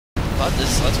thought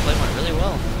this Let's Play went really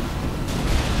well.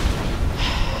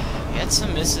 We had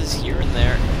some misses here and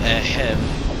there. Ahem.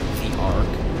 The Ark.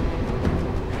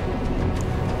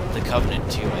 The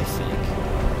Covenant, too, I think.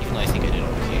 Even though I think I did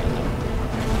okay on that.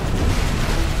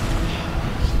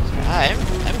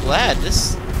 I'm glad.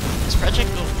 This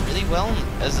project went really well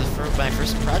for my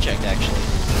first project, actually.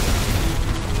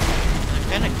 I'm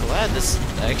kind of glad this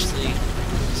actually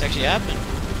happened.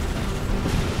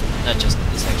 Not just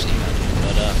this actually happened,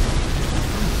 but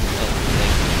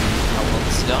like how well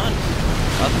this is gone.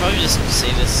 I'll probably just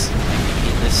say this, in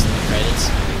this in the credits,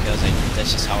 because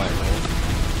that's just how I roll.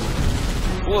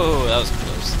 Whoa, that was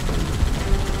close.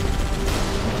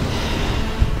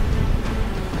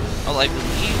 Oh, I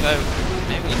believe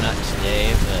maybe not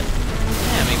today, but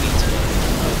yeah, maybe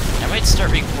today. I might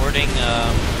start recording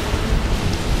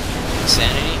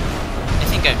Insanity. I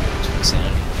think I'm going to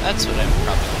Insanity. That's what I'm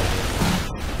probably going to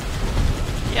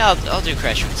do. Yeah, I'll do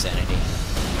Crash to Insanity.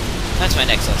 That's my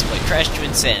next Let's Play. Crash to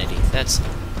Insanity.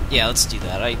 Yeah, let's do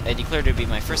that. I declared it to be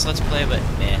my first Let's Play, but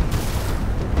man,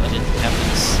 that didn't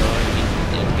happen, so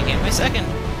it became my second.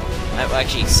 Well,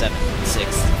 actually,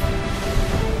 sixth.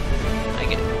 I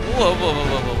get whoa.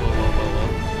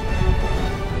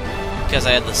 Because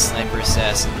I had the Sniper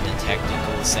Assassin, the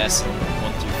Tactical Assassin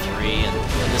 1 through 3, and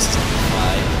this is only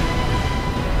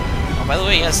 5. Oh, by the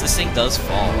way, yes, this thing does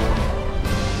fall.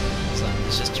 So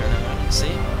let's just turn around and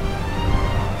see.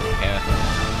 Okay.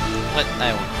 But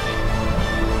I won't wait.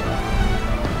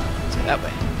 Let's go that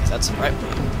way, because that's the right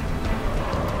way.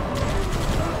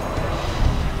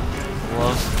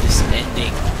 Love this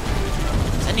ending.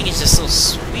 This ending is just so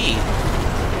sweet.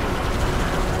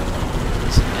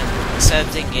 And the sad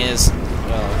thing is,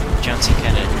 well, Johnson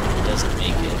kind of doesn't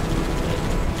make it. But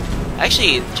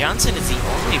actually, Johnson is the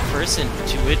only person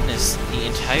to witness the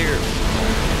entire,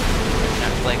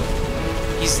 like,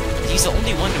 he's the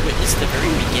only one to witness the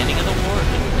very beginning of the war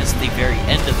and witness the very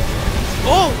end of the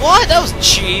war. Oh, what? That was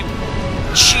cheap!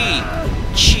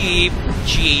 Cheap.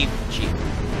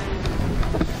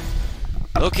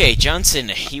 Okay, Johnson,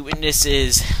 he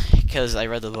witnesses, because I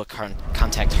read the book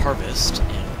Contact Harvest,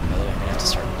 and by the way, I'm gonna have to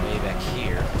start way back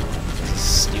here. This is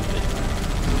stupid.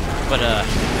 But,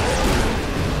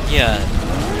 yeah,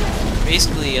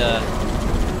 basically,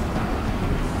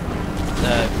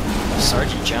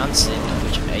 Sergeant Johnson,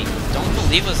 which I don't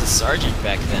believe was a sergeant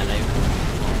back then.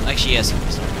 Actually, yes, he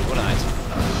was. What am I talking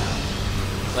about?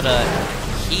 But,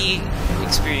 he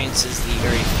experiences the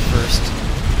very first,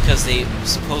 because they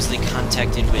supposedly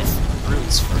contacted with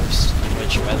brutes first,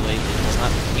 which, by the way, does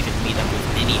not even meet up with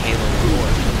any Halo lore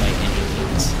by any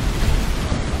means.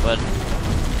 But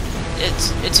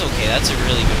it's okay. That's a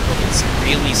really good book. It's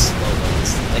really slow.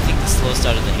 I think the slowest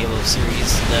out of the Halo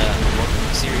series, the book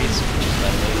series, which is,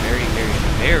 by the way, very, very,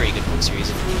 very good book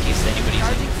series. In case anybody's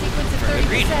in for a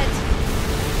good read.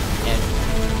 And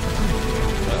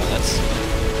that's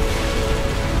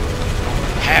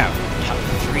have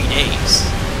 3 days.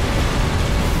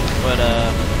 But,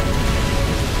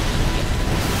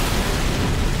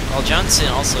 well, Johnson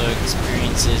also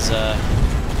experiences, the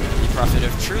Prophet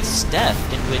of Truth's death,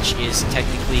 in which is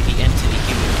technically the end to the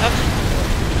Human Covenant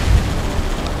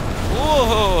War.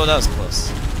 Whoa, that was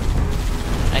close.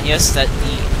 And yes, that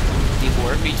the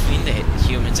war between the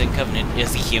humans and Covenant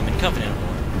is the Human Covenant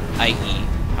War, i.e.,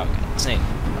 how got its name.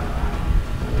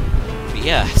 But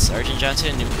yeah, Sergeant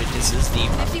Johnson witnesses the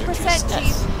Prophet of Truth's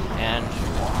death, and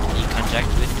he contact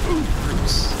with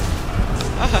Bruce.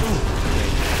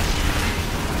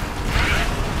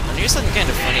 And here's something kind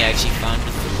of funny I actually found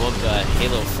with the book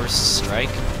Halo First Strike.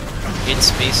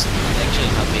 It's actually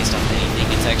not based on anything.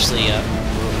 It's actually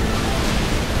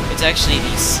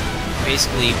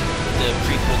basically the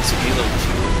prequel to Halo 2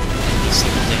 and the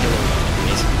sequel to Halo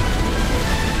 1, basically.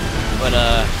 But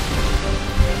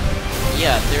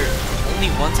yeah, only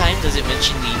one time does it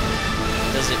mention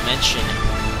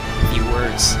the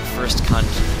words first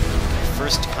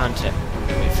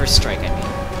strike, I mean.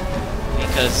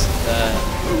 Because, I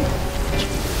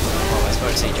was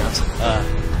about to say Johnson.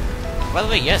 By the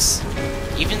way, yes,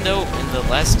 even though in the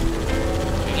last,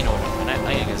 you know what, I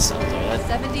gotta stop there,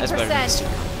 that's better than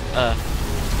stupid.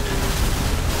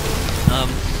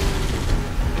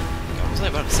 What was I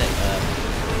about to say?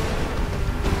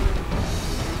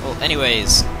 Well,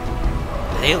 anyways,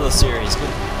 the Halo series,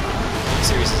 good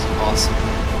series is awesome.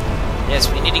 Yes,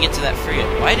 we need to get to that frigate.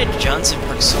 Why did Johnson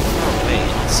park so far away in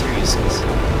all seriousness?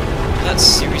 That's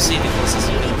seriously the closest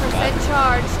you could have gotten.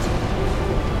 Charged.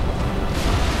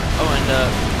 Oh, and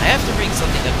I have to bring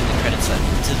something up in the credits that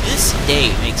to this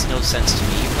day makes no sense to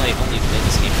me, even though I've only played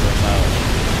this game for about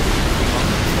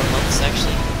 4 months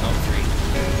actually. No, 3.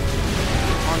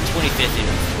 On 25th, it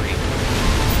was 3.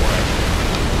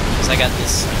 because I got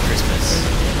this on Christmas.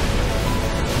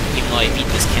 Even though I beat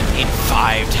this campaign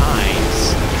 5 times.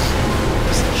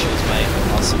 Just shows my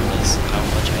awesomeness and how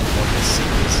much I love this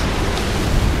series.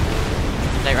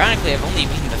 And ironically, I've only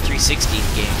beaten the 360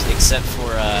 games, except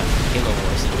for Halo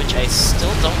Wars, which I still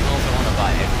don't know if I want to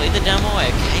buy. I played the demo, I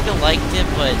kind of liked it,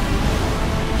 but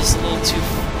just a little too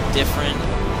different.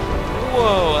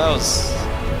 Whoa, that was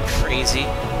crazy.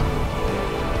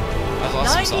 That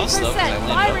was awesome sauce, though, because I landed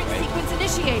firing upright. sequence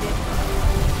initiated.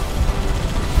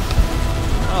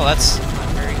 Oh, that's not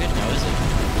very good now, is it?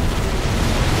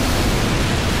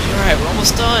 Alright, we're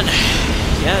almost done.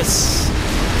 Yes.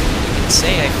 You can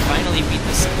say I finally beat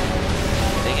this.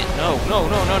 Dang it. No, no,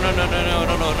 no, no, no, no, no,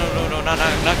 no, no, no, no, no, no, not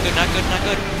good, not good, not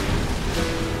good.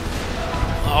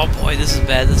 Oh boy, this is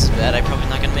bad, this is bad. I'm probably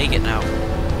not gonna make it now.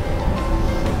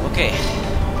 Okay.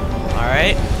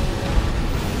 Alright. A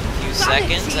few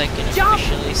seconds, I can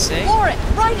officially say. Floor it,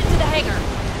 right into the hangar.